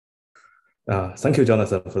Thank you,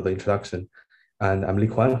 Jonathan, for the introduction. And I'm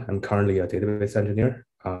Liquan. I'm currently a database engineer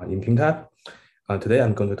in PingCAP. Today,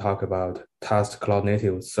 I'm going to talk about test cloud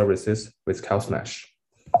native services with Mesh.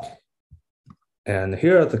 And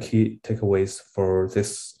here are the key takeaways for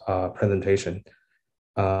this presentation.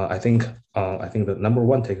 I think the number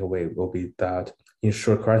one takeaway will be that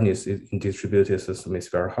ensure correctness in distributed system is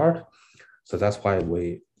very hard. So that's why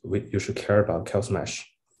you should care about Mesh.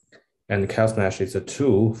 And Mesh is a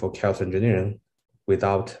tool for chaos engineering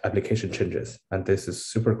without application changes. And this is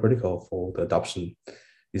super critical for the adoption,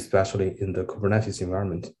 especially in the Kubernetes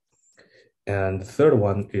environment. And the third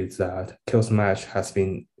one is that Mesh has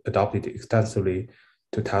been adopted extensively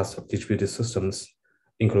to test distributed systems,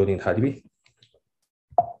 including TiDB.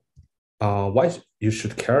 Why you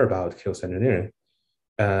should care about chaos engineering?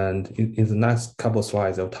 And in the next couple of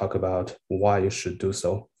slides, I'll talk about why you should do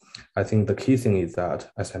so. I think the key thing is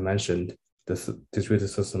that, as I mentioned, this distributed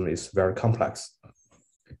system is very complex.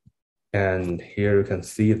 And here you can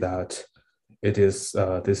see that this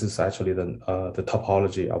is actually the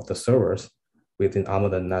topology of the servers within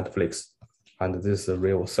Amazon Netflix. And this is the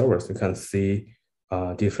real servers. You can see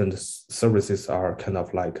different services are kind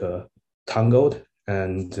of like tangled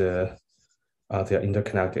and they are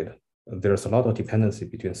interconnected. There's a lot of dependency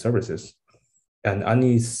between services, and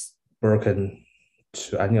any broken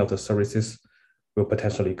to any of the services will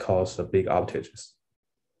potentially cause big outages.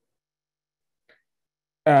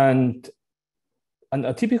 And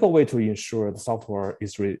a typical way to ensure the software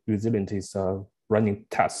is resilient is running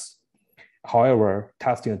tests. However,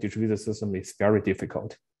 testing a distributed system is very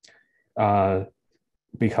difficult mainly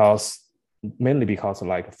because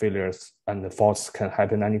like failures and faults can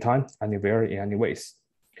happen anytime, anywhere, in any ways.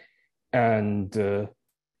 And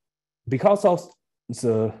because of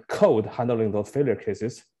the code handling those failure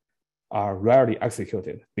cases are rarely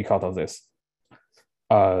executed because of this.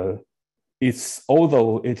 Although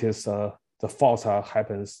it is the faults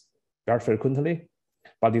happens very frequently,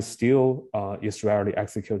 but it still is rarely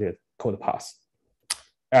executed code path.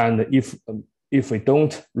 And if we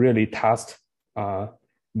don't really test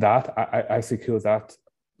that, I execute that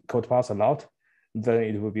code path a lot, then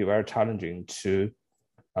it will be very challenging to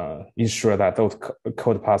ensure that those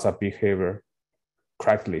code paths are behavior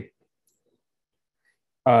correctly.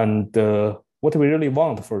 And what we really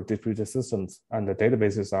want for distributed systems and the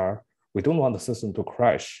databases are, we don't want the system to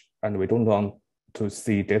crash, and we don't want to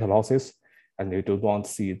see data losses, and we don't want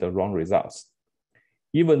to see the wrong results.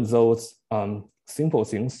 Even those simple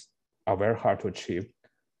things are very hard to achieve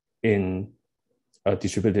in a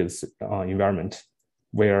distributed environment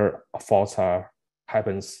where faults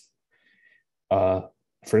happens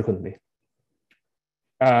frequently.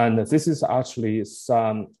 And this is actually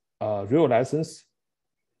some real lessons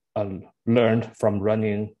learned from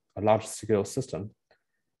running a large scale system.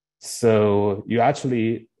 So you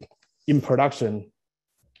actually, in production,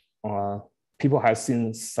 people have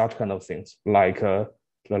seen such kind of things like the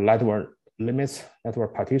network limits,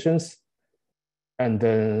 network partitions, and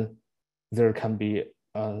then there can be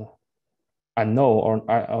unknown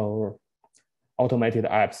or automated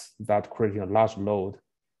apps that create a large load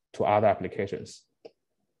to other applications.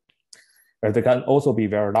 There can also be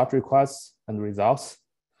very large requests and results,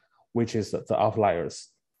 which is the outliers.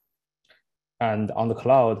 And on the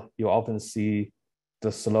cloud, you often see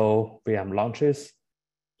the slow VM launches,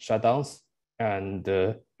 shutdowns, and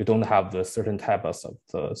you don't have the certain types of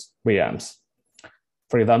the VMs.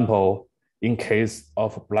 For example, in case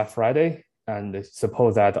of Black Friday, and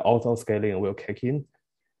suppose that auto scaling will kick in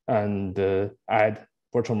and add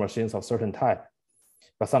virtual machines of certain type.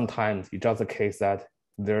 But sometimes it's just the case that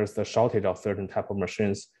there's the shortage of certain type of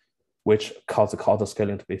machines, which cause the auto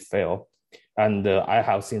scaling to be failed. And I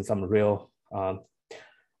have seen some real,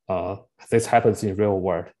 this happens in real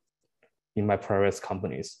world in my previous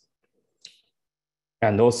companies.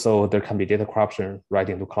 And also there can be data corruption right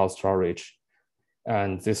into cloud storage.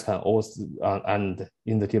 And this can also, and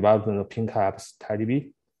in the development of PingCAP's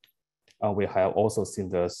TiDB, we have also seen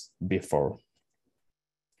this before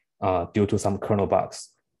due to some kernel bugs.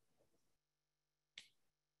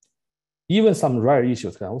 Even some rare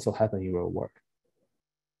issues can also happen in real world.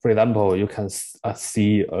 For example, you can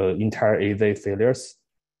see entire AZ failures,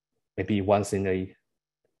 maybe once in a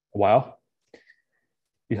while.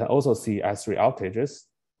 You can also see S3 outages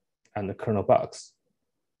and the kernel bugs.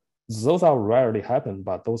 Those are rarely happen,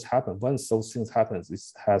 but those happen. Once those things happen, it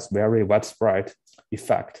has very widespread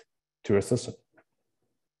effect to your system.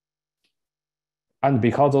 And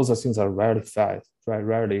because those things are rarely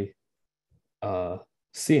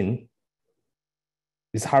seen,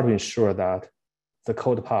 it's hard to ensure that the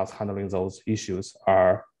code paths handling those issues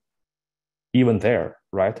are even there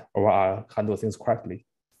right? Or handle things correctly.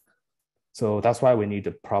 So that's why we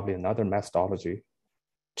need probably another methodology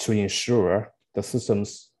to ensure the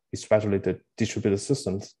systems, especially the distributed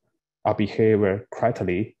systems, are behaving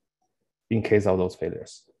correctly in case of those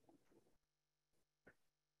failures.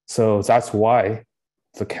 So that's why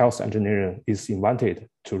the chaos engineering is invented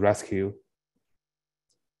to rescue.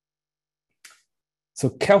 So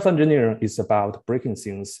chaos engineering is about breaking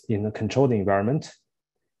things in a controlled environment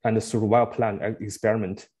and through well-planned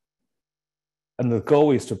experiment. And the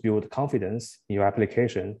goal is to build confidence in your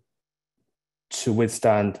application to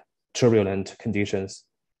withstand turbulent conditions.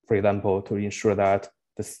 For example, to ensure that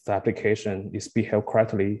the application is behaved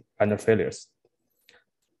correctly under failures.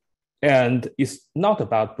 And it's not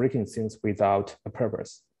about breaking things without a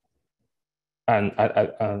purpose.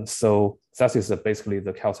 And so that is basically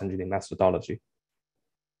the chaos engineering methodology.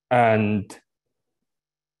 And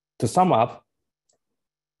to sum up,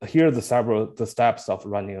 here are the steps of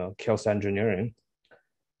running a chaos engineering.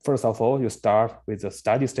 First of all, you start with the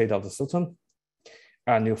steady state of the system,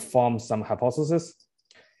 and you form some hypothesis,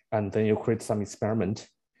 and then you create some experiment.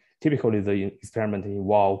 Typically, the experiment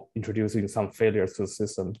involves introducing some failures to the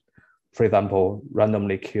system. For example,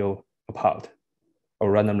 randomly kill a pod,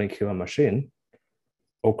 or randomly kill a machine,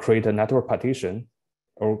 or create a network partition,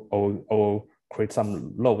 or create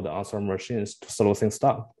some load on some machines to slow things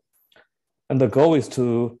down. And the goal is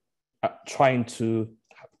to trying to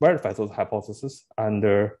verify those hypotheses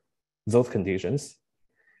under those conditions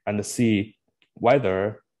and see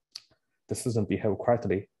whether the system behaves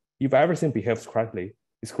correctly. If everything behaves correctly,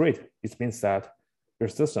 it's great. It means that your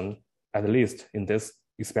system, at least in this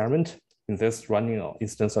experiment, in this running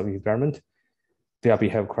instance of experiment, they are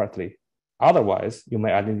behaved correctly. Otherwise, you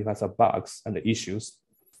may identify some bugs and issues.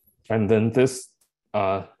 And then this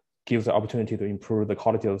gives the opportunity to improve the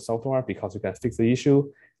quality of the software because you can fix the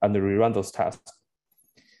issue and rerun those tests.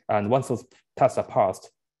 And once those tests are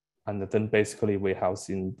passed, and then basically we have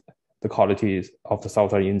seen the quality of the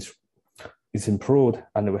software is improved,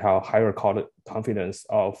 and we have higher confidence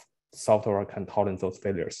of software can tolerate those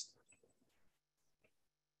failures.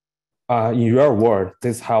 In your word,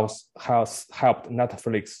 this has helped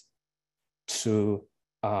Netflix to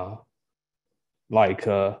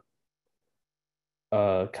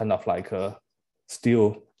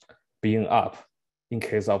still being up in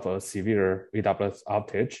case of a severe AWS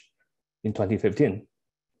outage in 2015.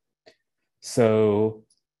 So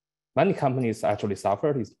many companies actually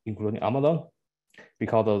suffered, including Amazon,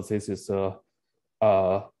 because of this is a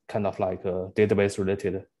database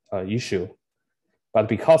related issue. But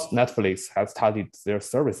because Netflix has started their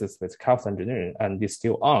services with chaos engineering and is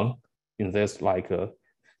still on in this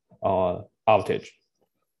outage.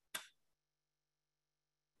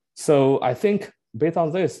 So I think based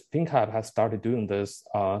on this, PingCAP has started doing this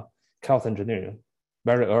chaos engineering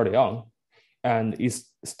very early on. And it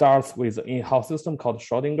starts with an in-house system called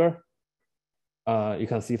Schrodinger. You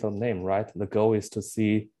can see from the name, right? The goal is to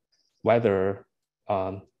see whether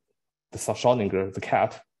the Schrodinger, the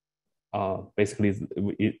cat, basically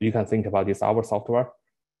you can think about this, our software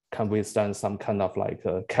can withstand some kind of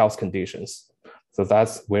chaos conditions. So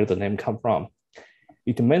that's where the name comes from.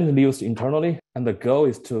 It mainly used internally, and the goal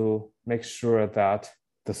is to make sure that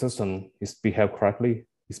the system is behaved correctly,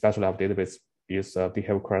 especially our database is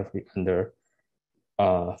behaved correctly under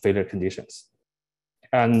failure conditions.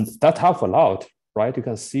 And that helps a lot, right? You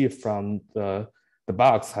can see from the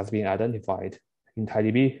bugs has been identified in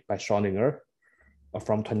TiDB by Schrodinger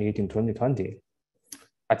from 2018 to 2020.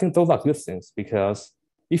 I think those are good things because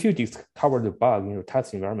if you discover the bug in your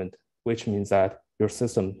test environment, which means that your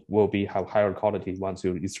system will have higher quality once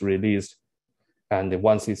it's released and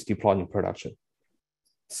once it's deployed in production.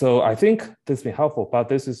 So I think this has been helpful, but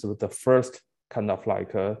this is the first kind of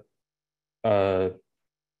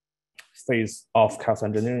phase of chaos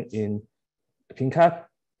engineering in PingCAP.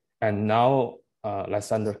 And now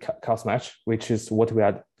let's under chaos mesh, which is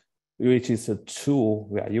a tool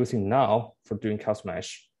we are using now for doing chaos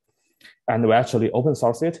mesh. And we actually open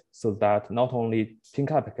source it so that not only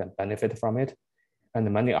PingCAP can benefit from it, and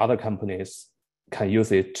many other companies can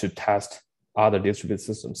use it to test other distributed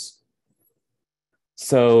systems.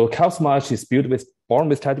 So chaos mesh is born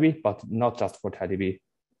with TiDB, but not just for TiDB.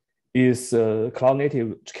 It's a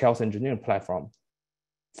cloud-native chaos engineering platform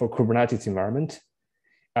for Kubernetes environment,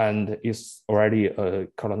 and is already a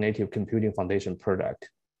cloud-native computing foundation project.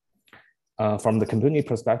 From the community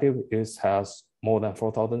perspective, it has more than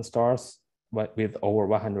 4,000 stars with over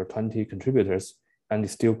 120 contributors, and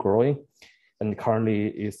is still growing, and currently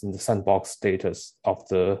is in the sandbox status of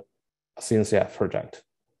the CNCF project.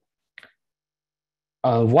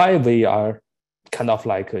 Why we are kind of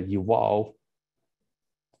evolve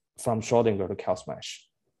from Schrodinger to chaos mesh.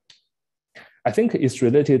 I think it's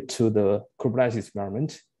related to the Kubernetes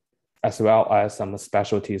environment, as well as some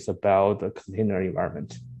specialties about the container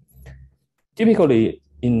environment. Typically,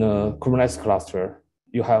 in a Kubernetes cluster,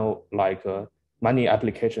 you have like many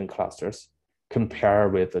application clusters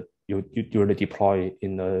compared with you usually deploy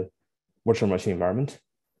in a virtual machine environment.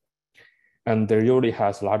 And there usually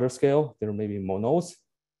has larger scale, there may be more nodes.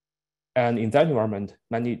 And in that environment,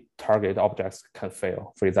 many target objects can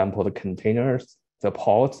fail. For example, the containers, the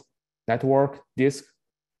pods, network, disk,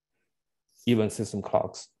 even system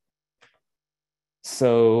clocks.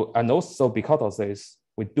 So, and also because of this,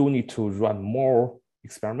 we do need to run more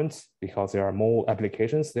experiments because there are more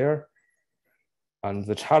applications there. And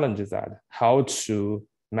the challenge is that how to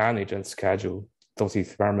manage and schedule those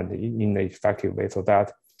experiments in an effective way so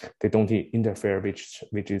that they don't interfere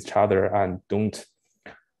with each other and don't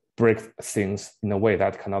break things in a way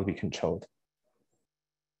that cannot be controlled.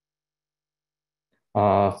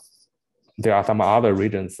 There are some other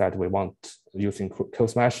regions that we want using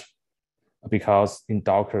chaos mesh because in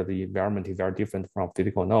Docker, the environment is very different from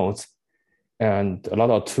physical nodes. And a lot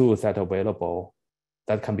of tools that are available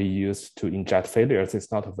that can be used to inject failures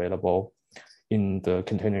is not available in the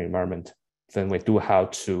container environment. Then we do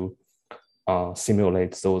have to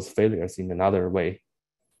simulate those failures in another way,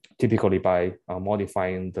 typically by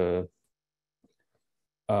modifying the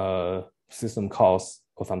system calls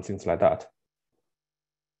or some things like that.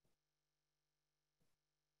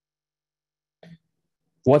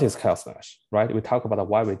 What is chaos mesh, right? We talk about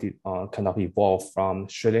why we did kind of evolve from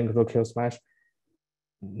Schrodinger to chaos mesh.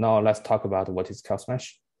 Now let's talk about what is chaos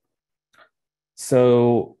mesh.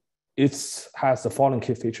 So it has the following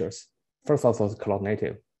key features. First of all, it's cloud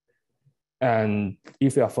native. And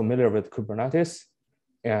if you are familiar with Kubernetes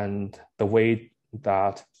and the way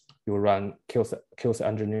that you run chaos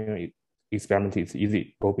engineering experiment is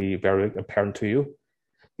easy, will be very apparent to you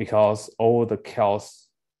because all the chaos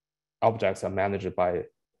objects are managed by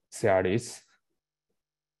CRDs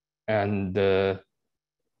and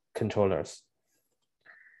controllers.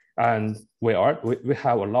 And we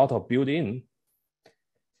have a lot of built-in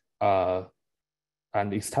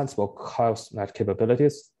and extensible chaos mesh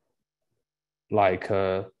capabilities, like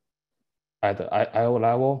at the IO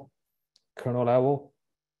level, kernel level,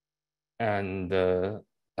 and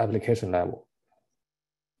application level.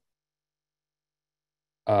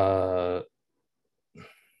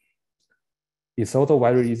 It's also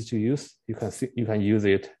very easy to use. You can use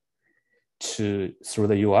it through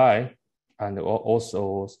the UI and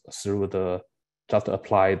also through just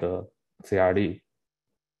apply the CRD.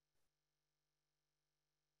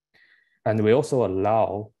 And we also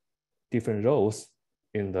allow different roles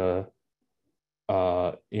in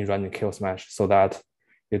running chaos mesh so that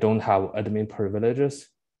you don't have admin privileges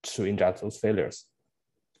to inject those failures.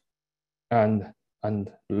 And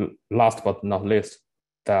last but not least,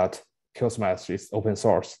 that chaos mesh is open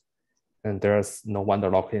source, and there's no vendor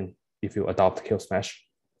lock-in if you adopt chaos mesh.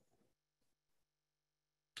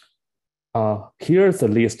 Here's a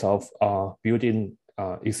list of built-in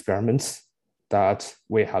experiments that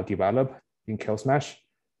we have developed in chaos mesh.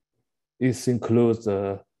 This includes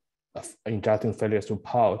injecting failures to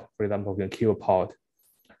pod. For example, you can kill a pod.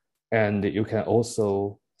 And you can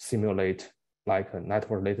also simulate like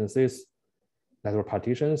network latencies, network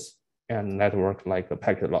partitions, and network like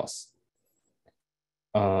packet loss.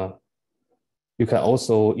 You can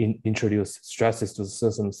also introduce stresses to the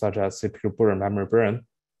system such as CPU burn, memory burn,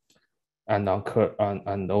 and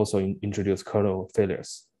also introduce kernel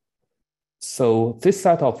failures. So this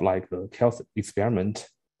set of like the chaos experiment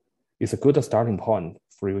is a good starting point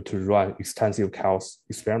for you to run extensive chaos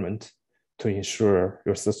experiment to ensure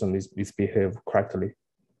your system is behaved correctly.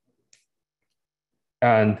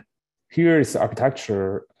 And here is the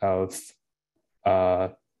architecture of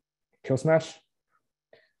chaos mesh.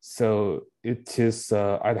 So it is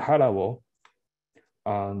at a high level,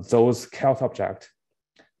 those chaos objects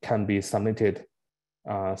can be submitted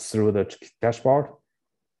through the dashboard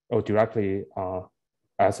or directly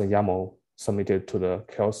as a YAML submitted to the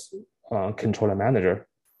chaos controller manager.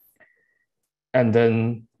 And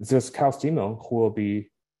then this chaos daemon who will be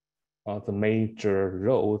the major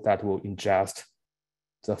role that will ingest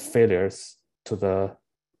the failures to the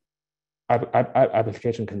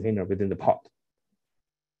application container within the pod.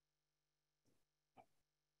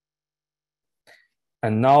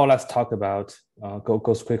 And now let's talk about, go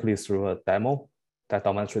quickly through a demo that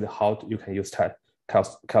demonstrates how you can use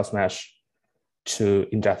chaos mesh to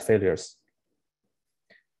inject failures.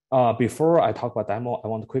 Before I talk about demo, I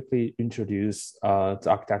want to quickly introduce the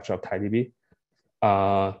architecture of TiDB.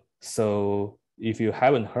 So if you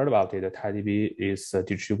haven't heard about it, TiDB is a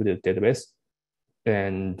distributed database,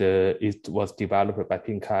 and it was developed by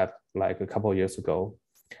PingCAP like a couple of years ago.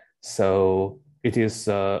 So it is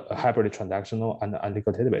a hybrid transactional and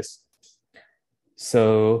analytical database.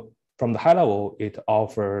 So from the high level, it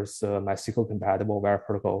offers MySQL compatible web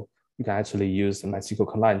protocol. You can actually use the MySQL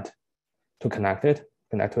client to connect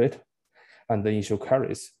to it, and then issue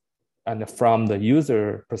queries. And from the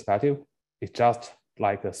user perspective, it's just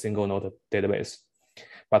like a single node database.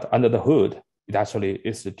 But under the hood, it actually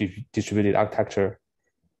is a distributed architecture.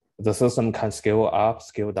 The system can scale up,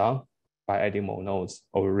 scale down by adding more nodes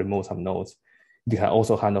or remove some nodes. It can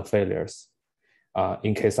also handle failures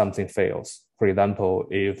in case something fails. For example,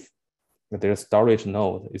 if their storage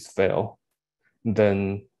node is fail,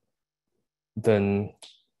 then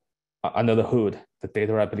under the hood, the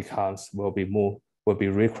data replicas will be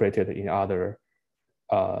recreated in other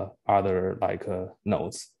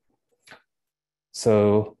nodes.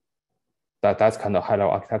 So that's kind of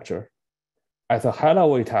high-level architecture. At a high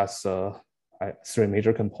level, it has 3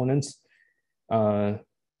 major components.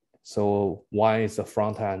 So one is the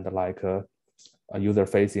front end, like a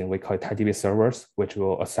user-facing, we call it TiDB servers, which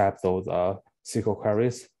will accept those SQL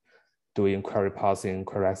queries, doing query parsing,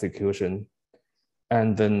 query execution,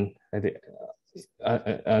 and then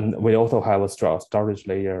and we also have a storage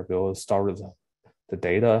layer. We will store the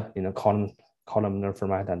data in a columnar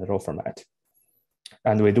format and row format.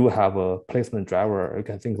 And we do have a placement driver. You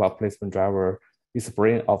can think about placement driver is the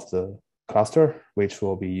brain of the cluster, which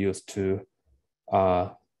will be used to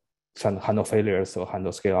handle failures or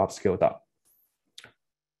handle scale up, scale down.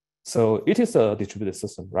 So it is a distributed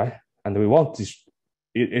system, right? And we want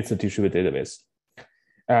it's a distributed database.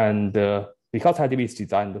 And because TiDB is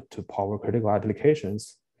designed to power critical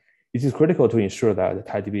applications, it is critical to ensure that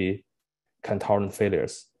TiDB can tolerate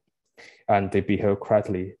failures and they behave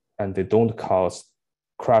correctly and they don't cause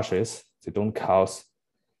crashes, they don't cause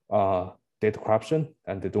data corruption,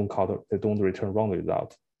 and they don't return wrong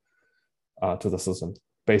result to the system.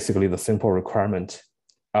 Basically, the simple requirement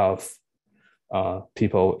of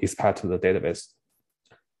people expect to the database.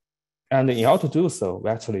 And in order to do so, we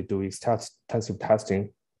actually do extensive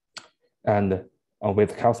testing and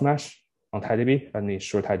with chaos mesh on TiDB and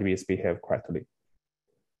ensure TiDB is behaved correctly.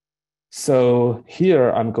 So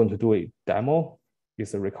here I'm going to do a demo.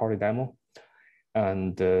 It's a recorded demo,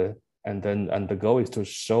 and the goal is to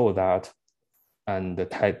show that and the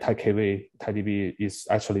TiDB is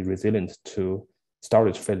actually resilient to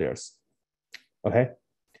storage failures. Okay.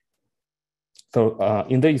 So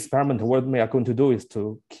in the experiment, what we are going to do is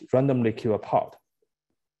to randomly queue a pod.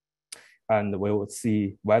 And we will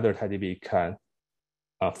see whether TiDB can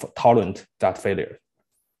tolerate that failure.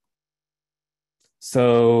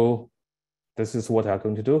 So this is what I'm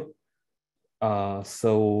going to do.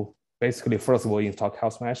 So basically, first we'll install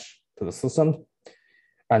chaos mesh to the system.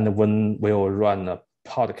 And when we'll run a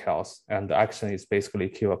pod chaos, and the action is basically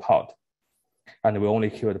queue a pod. And we only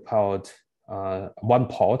queue the pod, one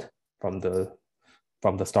pod from the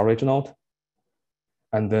storage node.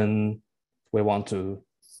 And then we want to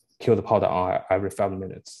kill the pod on every 5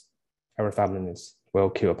 minutes. Every 5 minutes,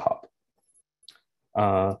 we'll kill a pod.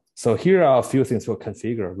 So here are a few things we'll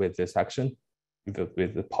configure with this action,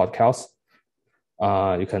 with the pod chaos.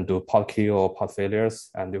 You can do pod kill or pod failures,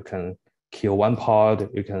 and you can kill one pod.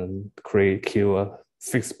 You can kill a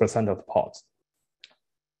fixed percent of the pods.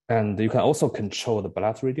 And you can also control the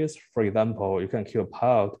blast radius. For example, you can kill a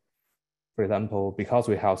pod. For example, because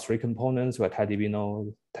we have 3 components, we have TiDB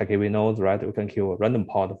node, TiKV nodes, right? We can kill a random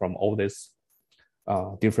pod from all these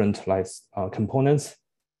different components,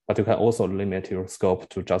 but you can also limit your scope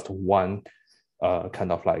to just one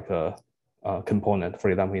kind of like a component. For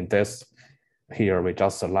example, in this here, we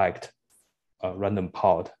just select a random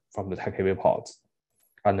pod from the TiKV pods,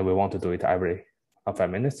 and we want to do it every 5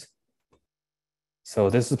 minutes. So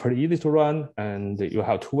this is pretty easy to run, and you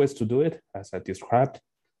have 2 ways to do it, as I described.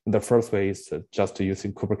 The first way is just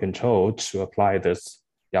using Kubernetes control to apply this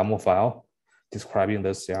YAML file describing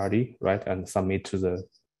this CRD, right, and submit to the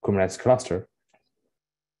Kubernetes cluster.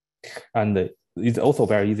 And it's also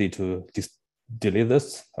very easy to delete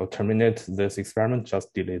this or terminate this experiment,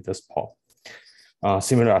 just delete this pod.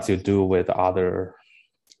 Similar as you do with other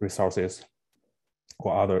resources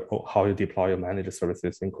or how you deploy or manage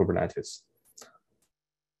services in Kubernetes.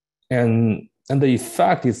 And the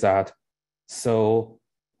effect is that, so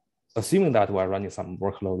assuming that we're running some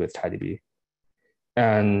workload with TiDB,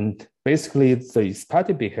 and basically the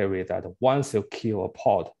expected behavior is that once you kill a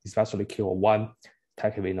pod, especially kill one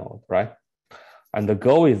TiKV node, right? And the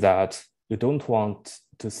goal is that you don't want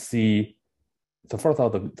to see, the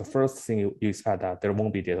first thing you expect that there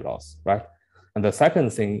won't be data loss, right? And the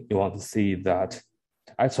second thing you want to see that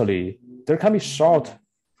actually there can be short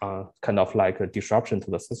kind of like a disruption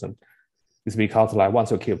to the system. It's because like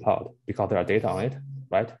once you kill pod, because there are data on it,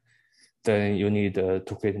 right? Then you need to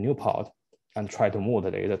create a new pod and try to move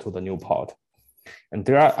the data to the new pod. And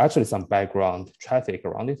there are actually some background traffic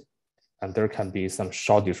around it, and there can be some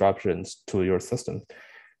short disruptions to your system.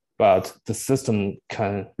 But the system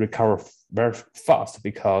can recover very fast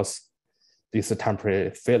because it's a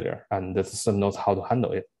temporary failure, and the system knows how to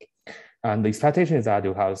handle it. And the expectation is that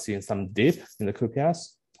you have seen some dip in the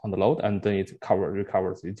QPS on the load, and then it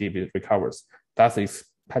recovers, the DB recovers. That's the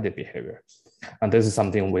expected behavior. And this is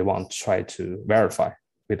something we want to try to verify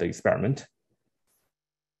with the experiment.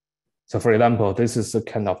 So for example, this is a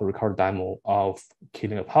kind of record demo of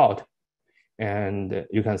killing a pod. And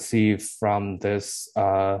you can see from this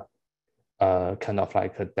kind of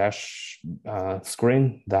like a dash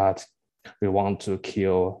screen that we want to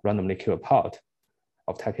randomly kill a pod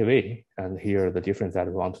of TiDB. And here the difference that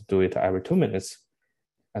we want to do it every 2 minutes.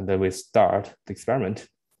 And then we start the experiment.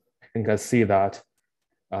 And you can see that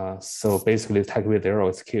so basically TiDB 0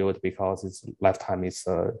 is killed because its lifetime is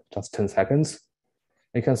just 10 seconds.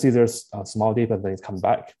 You can see there's a small dip and then it comes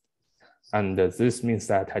back. And this means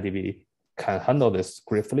that TiDB can handle this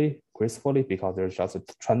gracefully because there's just a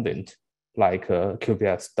transient like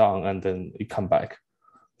QPS down and then it come back.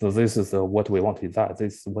 So this is what we want to design.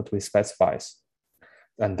 This is what we specify.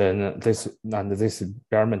 And then this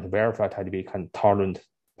experiment verify TiDB can tolerate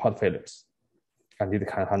pod failures, and it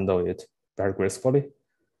can handle it very gracefully.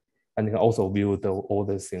 And you can also view all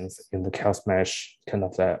these things in the chaos mesh kind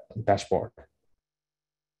of the dashboard.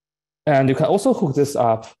 And you can also hook this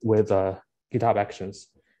up with GitHub Actions.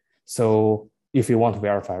 So if you want to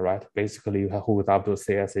verify, right, basically you can hook it up to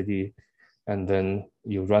CI/CD, and then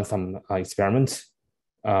you run some experiments.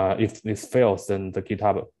 If this fails, then the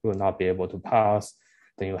GitHub will not be able to pass.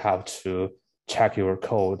 Then you have to check your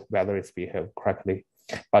code whether it's behaved correctly.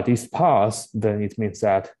 But if pass, then it means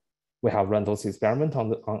that we have run those experiments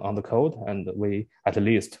on the code, and we, at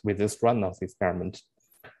least with this run of the experiment,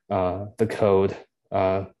 the code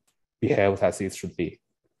behaves as it should be.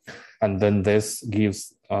 And then this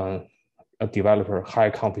gives a developer high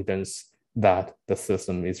confidence that the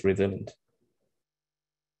system is resilient.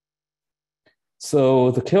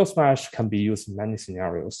 So the kill smash can be used in many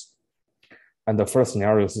scenarios. And the first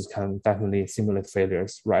scenarios can definitely simulate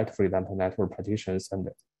failures, right? For example, network partitions and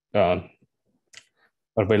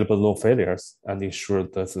available load failures, and ensure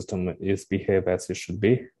the system is behaved as it should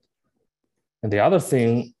be. And the other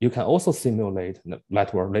thing, you can also simulate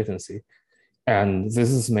network latency. And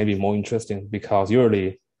this is maybe more interesting because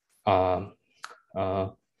usually we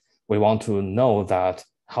want to know that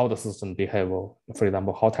how the system behaves, for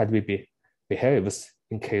example, how TiDB behaves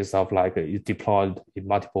in case of like it deployed in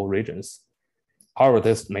multiple regions. However,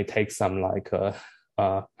 this may take some like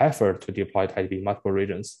effort to deploy TiDB in multiple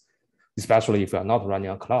regions, especially if you are not running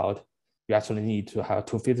on cloud. You actually need to have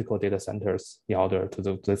 2 physical data centers in order to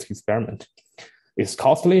do this experiment. It's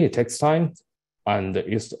costly, it takes time, and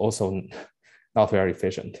it's also not very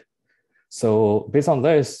efficient. So based on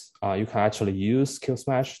this, you can actually use kill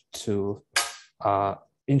smash to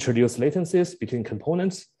introduce latencies between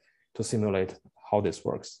components to simulate how this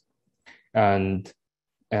works, and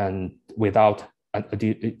without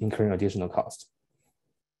incurring additional cost.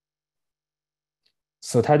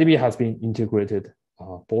 So TiDB has been integrated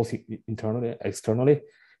both internally and externally.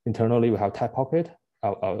 Internally, we have TiPocket.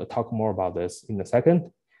 I'll talk more about this in a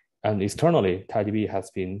second. And externally, TiDB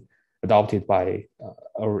has been adopted by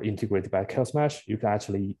or integrated by kill smash. You can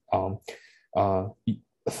actually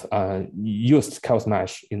use kill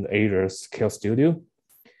smash in the Azure's Kill Studio.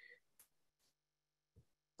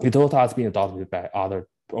 It also has been adopted by other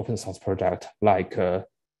open source projects like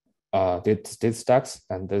DataStax,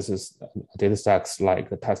 and this is DataStax like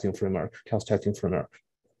the testing framework, chaos testing framework.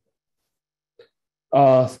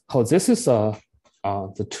 So this is the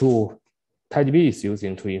tool TiDB is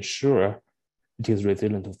using to ensure it is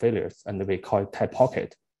resilient to failures, and we call it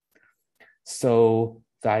TiPocket. So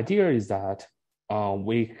the idea is that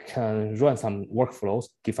we can run some workflows,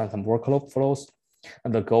 define some workflow flows,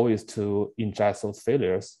 and the goal is to ingest those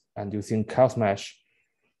failures and using chaos mesh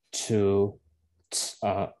to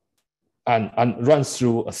and run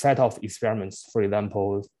through a set of experiments. For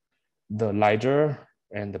example, the ledger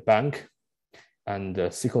and the bank and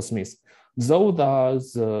SQL Smith. Those are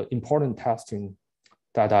the important testing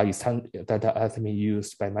that has been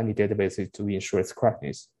used by many databases to ensure its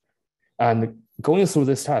correctness. And going through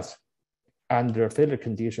this test under failure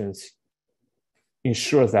conditions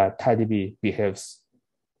ensures that TiDB behaves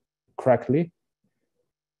correctly.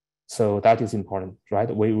 So that is important, right?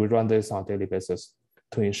 We run this on a daily basis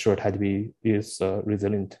to ensure TiDB is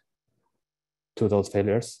resilient to those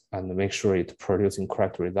failures and make sure it producing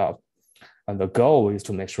correct result. And the goal is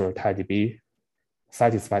to make sure TiDB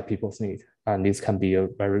satisfies people's need. And this can be a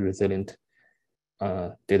very resilient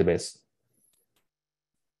database.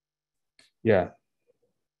 Yeah.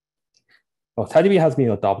 Well, TiDB has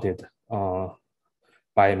been adopted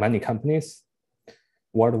by many companies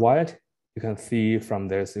worldwide. You can see from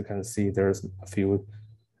this, you can see there's a few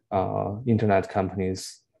internet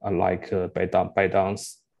companies like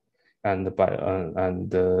ByteDance and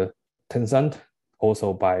Tencent,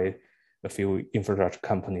 also by a few infrastructure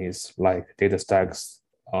companies like DataStax,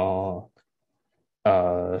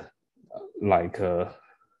 like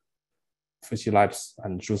Fuji Labs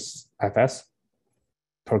and Juice FS,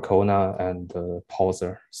 Percona, and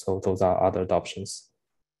Pulsar. So those are other adoptions.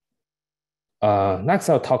 Next,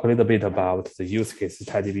 I'll talk a little bit about the use cases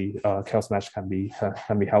TiDB chaos match can be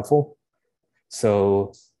helpful.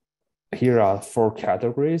 So here are 4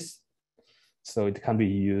 categories. So it can be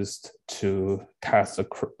used to test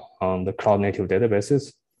on the cloud native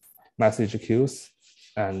databases, message queues,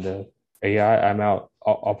 and AI ML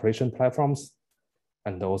operation platforms,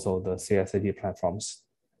 and also the CI/CD platforms.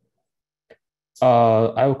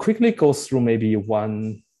 I will quickly go through maybe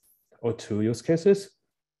 1 or 2 use cases.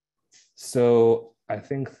 So I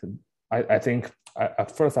think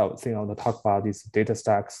at first I want to talk about these data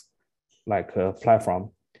stacks like a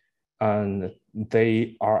platform, and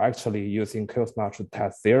they are actually using QSmart to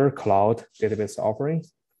test their cloud database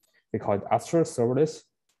offerings. They call it Astra Serverless,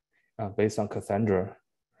 based on Cassandra.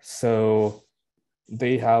 So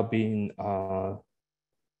they have been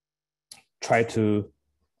try to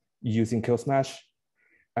using QSmash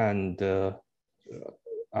and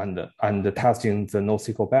testing the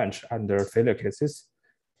NoSQL bench under failure cases,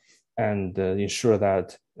 and ensure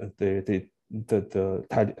that the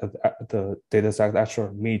data set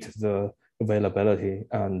actually meet the availability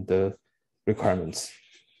and the requirements.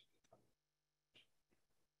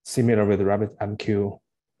 Similar with RabbitMQ,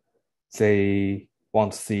 they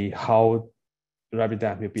want to see how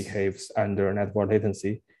RabbitMQ behaves under network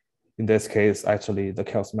latency. In this case, actually, the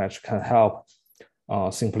chaos match can help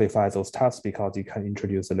simplify those tasks because it can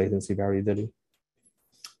introduce the latency very easily.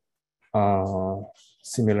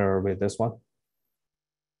 Similar with this one.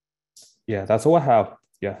 Yeah, that's all I have.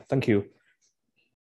 Yeah, thank you.